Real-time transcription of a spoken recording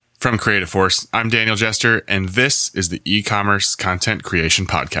From Creative Force, I'm Daniel Jester, and this is the e-commerce content creation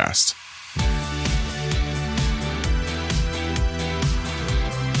podcast.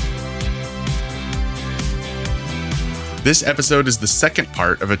 This episode is the second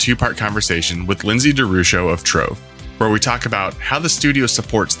part of a two-part conversation with Lindsey Ruscio of Trove, where we talk about how the studio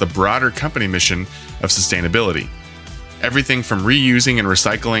supports the broader company mission of sustainability. Everything from reusing and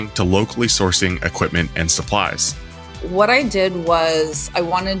recycling to locally sourcing equipment and supplies. What I did was I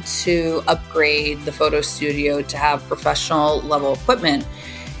wanted to upgrade the photo studio to have professional level equipment.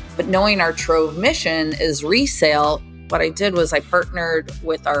 But knowing our Trove mission is resale, what I did was I partnered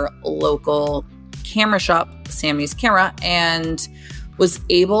with our local camera shop, Sammy's Camera, and was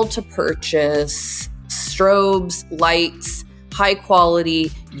able to purchase strobes, lights, high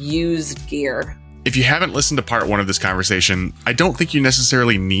quality used gear. If you haven't listened to part one of this conversation, I don't think you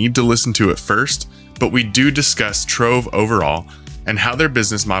necessarily need to listen to it first, but we do discuss Trove overall and how their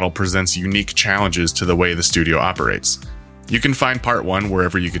business model presents unique challenges to the way the studio operates. You can find part one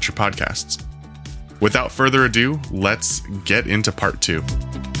wherever you get your podcasts. Without further ado, let's get into part two.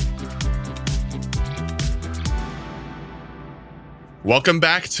 Welcome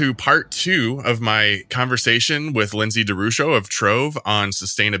back to part two of my conversation with Lindsey Ruscio of Trove on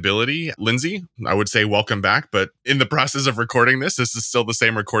sustainability. Lindsey, I would say welcome back, but in the process of recording this is still the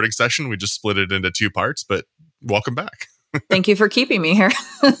same recording session. We just split it into two parts, but welcome back. Thank you for keeping me here.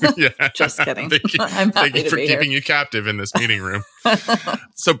 Yeah. Just kidding. Thank you for keeping you captive in this meeting room.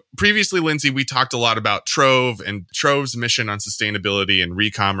 So previously, Lindsey, we talked a lot about Trove and Trove's mission on sustainability and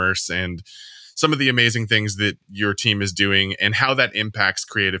re-commerce and some of the amazing things that your team is doing and how that impacts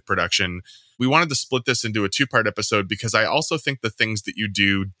creative production. We wanted to split this into a two-part episode because I also think the things that you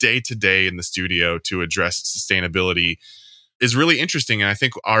do day to day in the studio to address sustainability is really interesting. And I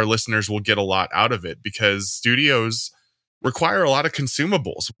think our listeners will get a lot out of it because studios require a lot of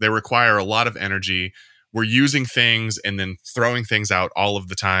consumables. They require a lot of energy. We're using things and then throwing things out all of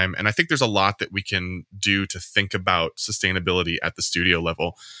the time. And I think there's a lot that we can do to think about sustainability at the studio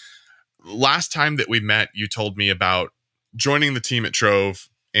level. Last time that we met, you told me about joining the team at Trove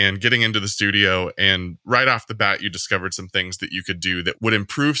and getting into the studio. And right off the bat, you discovered some things that you could do that would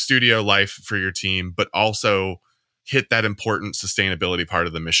improve studio life for your team, but also hit that important sustainability part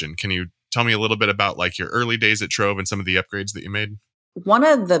of the mission. Can you tell me a little bit about like your early days at Trove and some of the upgrades that you made? One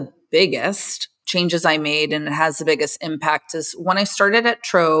of the biggest changes I made, and it has the biggest impact, is when I started at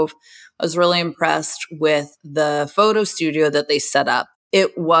Trove, I was really impressed with the photo studio that they set up.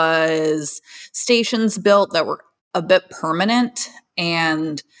 It was stations built that were a bit permanent.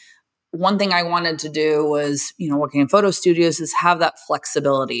 And one thing I wanted to do was, working in photo studios is have that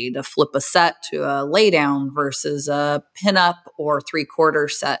flexibility to flip a set to a lay down versus a pinup or 3/4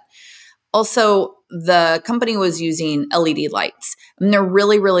 set. Also, the company was using LED lights and they're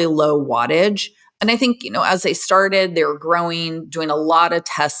really, really low wattage. And I think, as they started, they were growing, doing a lot of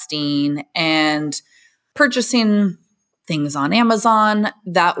testing and purchasing things on Amazon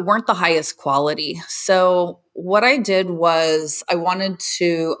that weren't the highest quality. So what I did was I wanted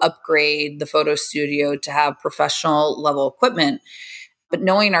to upgrade the photo studio to have professional level equipment. But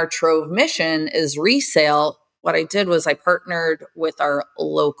knowing our Trove mission is resale, what I did was I partnered with our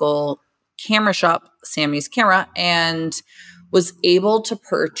local camera shop, Sammy's Camera, and was able to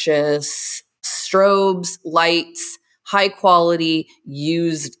purchase strobes, lights, high quality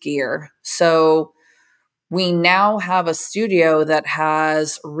used gear. So we now have a studio that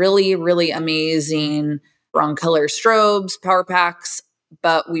has really, really amazing wrong color strobes, power packs,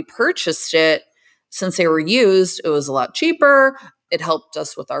 but we purchased it since they were used. It was a lot cheaper. It helped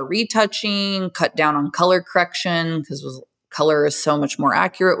us with our retouching, cut down on color correction because color is so much more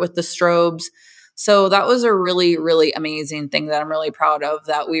accurate with the strobes. So that was a really, really amazing thing that I'm really proud of,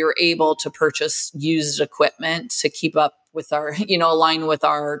 that we were able to purchase used equipment to keep up with our, align with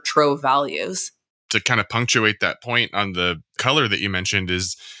our Trove values. To kind of punctuate that point on the color that you mentioned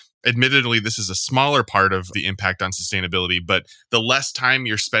is, admittedly, this is a smaller part of the impact on sustainability, but the less time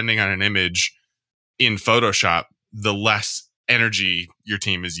you're spending on an image in Photoshop, the less energy your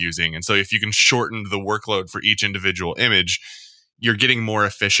team is using. And so if you can shorten the workload for each individual image, you're getting more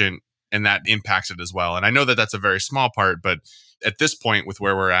efficient and that impacts it as well. And I know that that's a very small part, but at this point with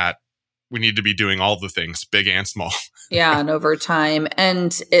where we're at, we need to be doing all the things, big and small. Yeah, and over time.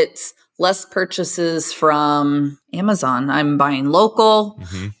 And it's less purchases from Amazon. I'm buying local,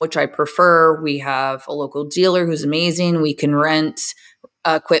 which I prefer. We have a local dealer who's amazing. We can rent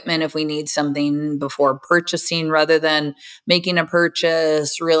equipment if we need something before purchasing rather than making a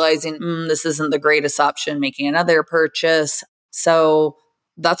purchase, realizing this isn't the greatest option, making another purchase. So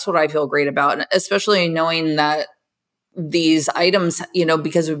that's what I feel great about, especially knowing that these items,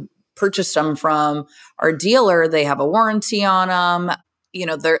 because we purchased them from our dealer, they have a warranty on them.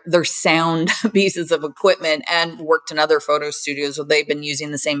 They're sound pieces of equipment, and worked in other photo studios where they've been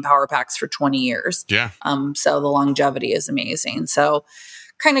using the same power packs for 20 years. Yeah. So the longevity is amazing. So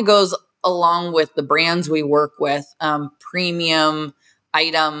kind of goes along with the brands we work with, premium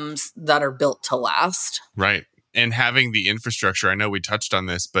items that are built to last. Right. And having the infrastructure, I know we touched on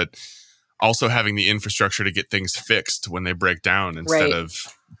this, but also having the infrastructure to get things fixed when they break down instead of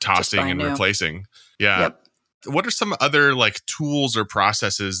tossing and replacing. Yeah. Yep. What are some other tools or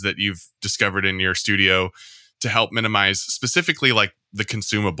processes that you've discovered in your studio to help minimize specifically the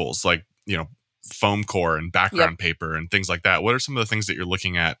consumables, foam core and background paper and things like that? What are some of the things that you're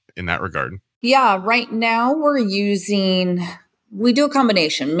looking at in that regard? Yeah, right now we do a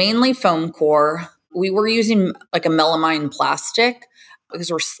combination, mainly foam core. We were using a melamine plastic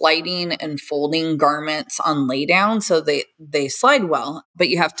because we're sliding and folding garments on laydown, so they slide well, but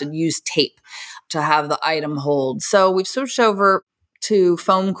you have to use tape to have the item hold. So we've switched over to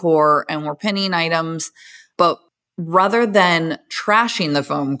foam core and we're pinning items, but rather than trashing the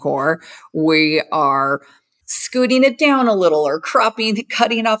foam core, we are scooting it down a little or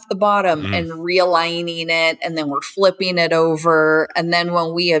cutting off the bottom and realigning it. And then we're flipping it over. And then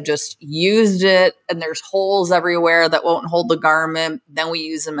when we have just used it and there's holes everywhere that won't hold the garment, then we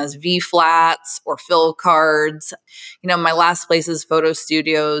use them as V-flats or fill cards. My last place is photo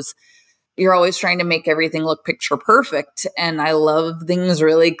studios. You're always trying to make everything look picture perfect. And I love things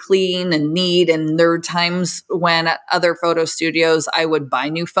really clean and neat. And there are times when at other photo studios, I would buy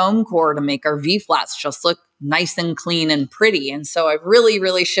new foam core to make our V-flats just look nice and clean and pretty. And so I've really,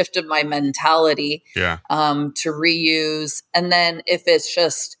 really shifted my mentality to reuse. And then if it's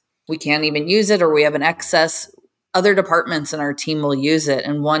just, we can't even use it or we have an excess, other departments in our team will use it.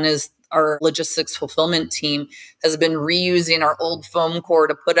 And one is our logistics fulfillment team has been reusing our old foam core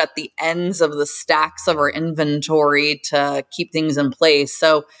to put at the ends of the stacks of our inventory to keep things in place.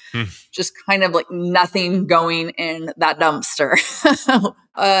 So just kind of nothing going in that dumpster.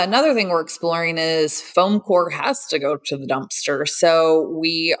 Another thing we're exploring is foam core has to go to the dumpster. So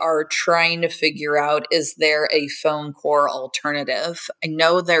we are trying to figure out, is there a foam core alternative? I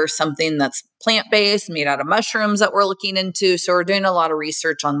know there's something that's plant-based, made out of mushrooms that we're looking into. So we're doing a lot of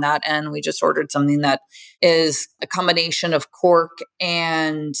research on that end. We just ordered something that is a combination of cork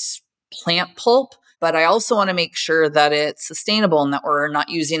and plant pulp. But I also want to make sure that it's sustainable and that we're not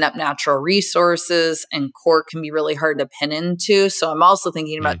using up natural resources, and cork can be really hard to pin into. So I'm also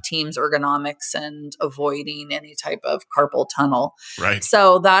thinking about team's ergonomics and avoiding any type of carpal tunnel. Right.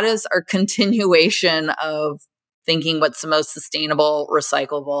 So that is our continuation of thinking what's the most sustainable,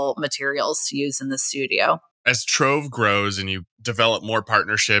 recyclable materials to use in the studio. As Trove grows and you develop more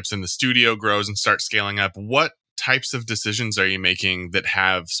partnerships and the studio grows and starts scaling up, what types of decisions are you making that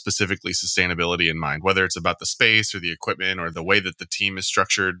have specifically sustainability in mind, whether it's about the space or the equipment or the way that the team is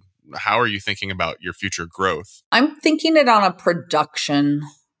structured? How are you thinking about your future growth? I'm thinking it on a production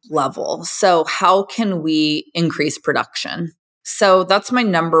level. So how can we increase production? So that's my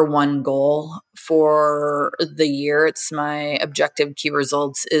number one goal for the year. It's my objective key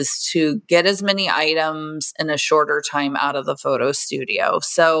results is to get as many items in a shorter time out of the photo studio.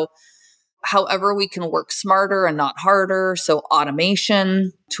 So however we can work smarter and not harder. So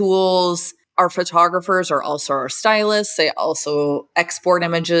automation tools. Our photographers are also our stylists. They also export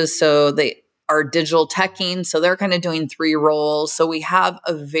images. So they are digital teching. So they're kind of doing 3 roles. So we have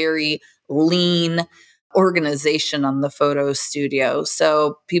a very lean organization on the photo studio.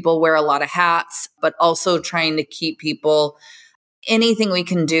 So people wear a lot of hats, but also trying to keep people, anything we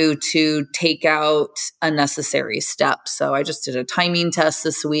can do to take out unnecessary steps. So I just did a timing test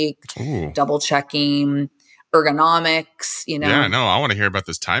this week, double checking ergonomics, Yeah, no, I want to hear about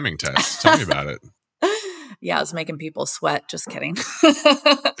this timing test. Tell me about it. Yeah, I was making people sweat. Just kidding.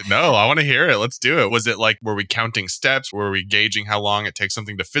 No, I want to hear it. Let's do it. Was it were we counting steps? Were we gauging how long it takes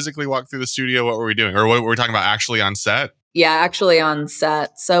something to physically walk through the studio? What were we doing? Or what were we talking about actually on set? Yeah, actually on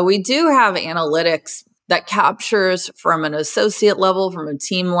set. So we do have analytics that captures from an associate level, from a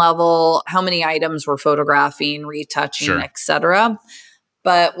team level, how many items we're photographing, retouching, et cetera.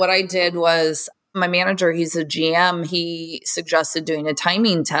 But what I did was, my manager, he's a GM, he suggested doing a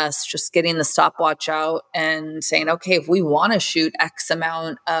timing test, just getting the stopwatch out and saying, okay, if we want to shoot X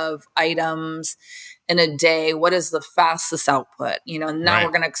amount of items in a day, what is the fastest output? Now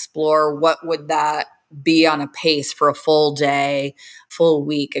we're going to explore what would that be on a pace for a full day, full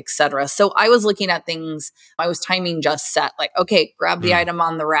week, et cetera. So I was looking at things, I was timing just set, okay, grab the item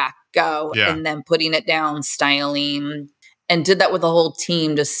on the rack, go, and then putting it down, styling, and did that with the whole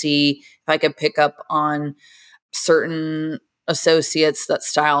team to see if I could pick up on certain associates that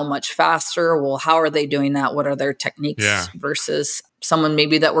style much faster. Well, how are they doing that? What are their techniques versus someone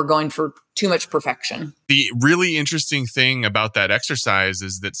maybe that we're going for too much perfection? The really interesting thing about that exercise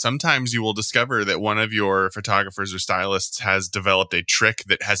is that sometimes you will discover that one of your photographers or stylists has developed a trick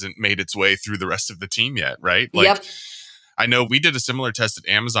that hasn't made its way through the rest of the team yet, right? Like, yep. I know we did a similar test at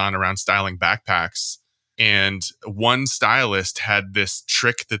Amazon around styling backpacks. And one stylist had this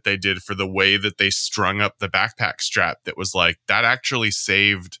trick that they did for the way that they strung up the backpack strap that was like, that actually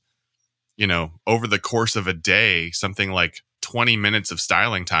saved, over the course of a day, something like 20 minutes of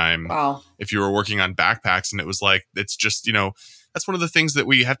styling time. Wow. If you were working on backpacks. And it was like, it's just, that's one of the things that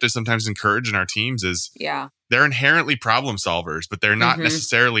we have to sometimes encourage in our teams is they're inherently problem solvers, but they're not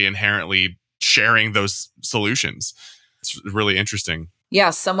necessarily inherently sharing those solutions. It's really interesting.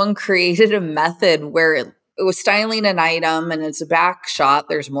 Yeah, someone created a method where it was styling an item and it's a back shot.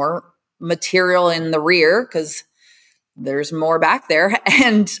 There's more material in the rear because there's more back there.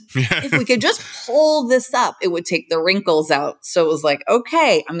 And if we could just pull this up, it would take the wrinkles out. So it was like,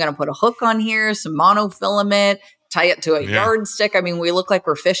 okay, I'm going to put a hook on here, some monofilament, tie it to a yardstick. I mean, we look like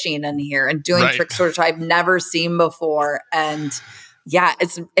we're fishing in here and doing tricks which I've never seen before. And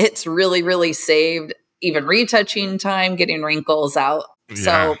it's really, really saved even retouching time, getting wrinkles out.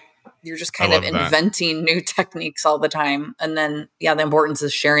 So you're just kind of inventing new techniques all the time. And then, the importance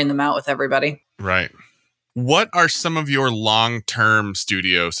is sharing them out with everybody. Right. What are some of your long-term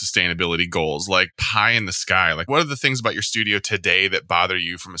studio sustainability goals, like pie in the sky? Like, what are the things about your studio today that bother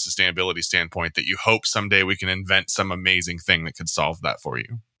you from a sustainability standpoint that you hope someday we can invent some amazing thing that could solve that for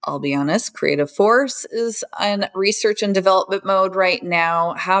you? I'll be honest, Creative Force is in research and development mode right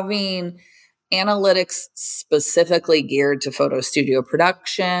now, having analytics specifically geared to photo studio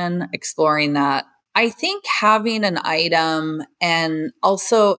production, exploring that. I think having an item and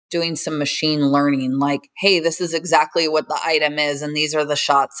also doing some machine learning, like, hey, this is exactly what the item is, and these are the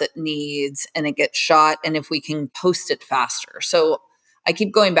shots it needs, and it gets shot, and if we can post it faster. So I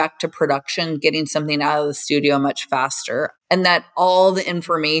keep going back to production, getting something out of the studio much faster, and that all the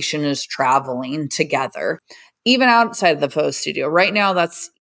information is traveling together, even outside of the photo studio. Right now, that's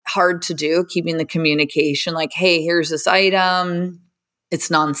hard to do, keeping the communication like, hey, here's this item.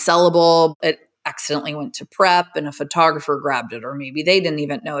 It's non-sellable. It accidentally went to prep and a photographer grabbed it, or maybe they didn't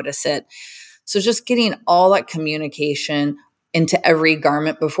even notice it. So just getting all that communication into every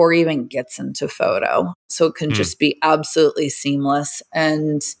garment before it even gets into photo. So it can just be absolutely seamless.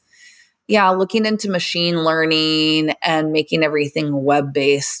 And looking into machine learning and making everything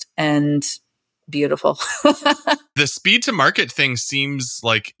web-based and beautiful. The speed to market thing seems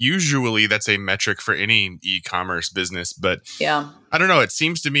like usually that's a metric for any e-commerce business. But I don't know. It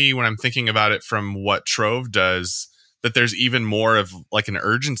seems to me when I'm thinking about it from what Trove does, that there's even more of like an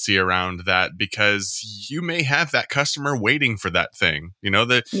urgency around that because you may have that customer waiting for that thing.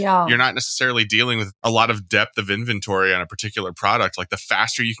 That you're not necessarily dealing with a lot of depth of inventory on a particular product. Like the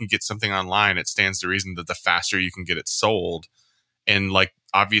faster you can get something online, it stands to reason that the faster you can get it sold. And like,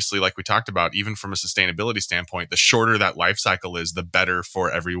 obviously, like we talked about, even from a sustainability standpoint, the shorter that life cycle is, the better for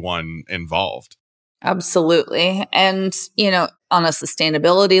everyone involved. Absolutely. And, on a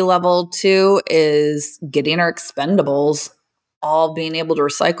sustainability level too, is getting our expendables all being able to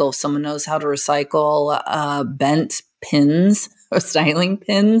recycle. If someone knows how to recycle bent pins or styling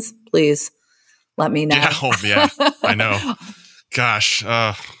pins, please let me know. I know. Gosh.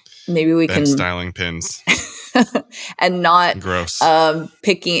 Maybe we can styling pins. And not gross.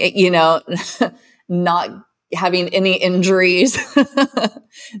 Picking, not having any injuries.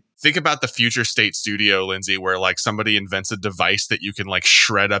 Think about the future state studio, Lindsey, where like somebody invents a device that you can like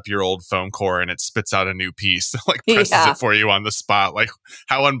shred up your old foam core and it spits out a new piece, like presses it for you on the spot. Like,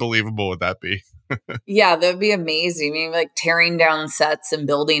 how unbelievable would that be? That'd be amazing. I mean, like tearing down sets and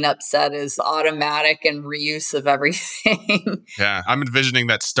building up set is automatic and reuse of everything. Yeah, I'm envisioning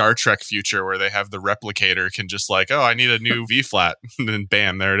that Star Trek future where they have the replicator can just like, oh, I need a new V flat, and then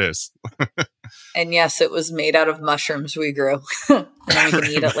bam, there it is. And yes, it was made out of mushrooms we grew, and then we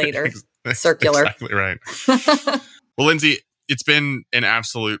can eat it later. Circular. Exactly right. Well, Lindsey, it's been an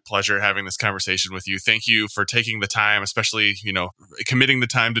absolute pleasure having this conversation with you. Thank you for taking the time, especially, committing the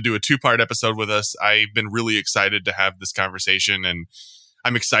time to do a 2-part episode with us. I've been really excited to have this conversation, and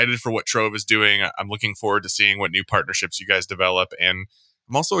I'm excited for what Trove is doing. I'm looking forward to seeing what new partnerships you guys develop. And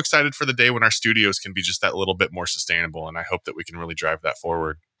I'm also excited for the day when our studios can be just that little bit more sustainable. And I hope that we can really drive that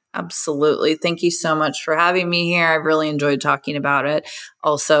forward. Absolutely. Thank you so much for having me here. I really enjoyed talking about it.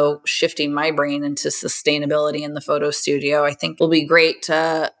 Also, shifting my brain into sustainability in the photo studio. I think it'll be great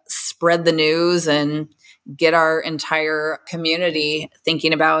to spread the news and get our entire community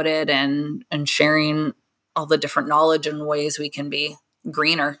thinking about it and sharing all the different knowledge and ways we can be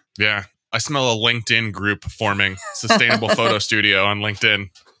greener. Yeah. I smell a LinkedIn group forming, Sustainable Photo Studio on LinkedIn.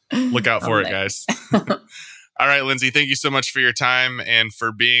 Look out for it, guys. All right, Lindsey, thank you so much for your time and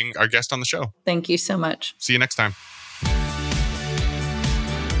for being our guest on the show. Thank you so much. See you next time.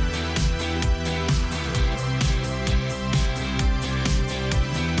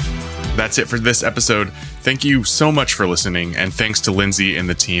 That's it for this episode. Thank you so much for listening, and thanks to Lindsey and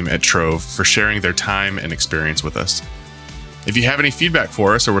the team at Trove for sharing their time and experience with us. If you have any feedback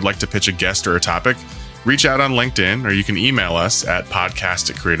for us or would like to pitch a guest or a topic, reach out on LinkedIn, or you can email us at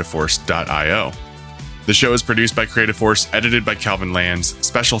podcast@creativeforce.io. The show is produced by Creative Force, edited by Calvin Lands.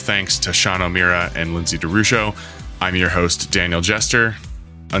 Special thanks to Sean O'Meara and Lindsey DeRuscio. I'm your host, Daniel Jester.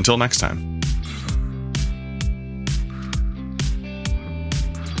 Until next time.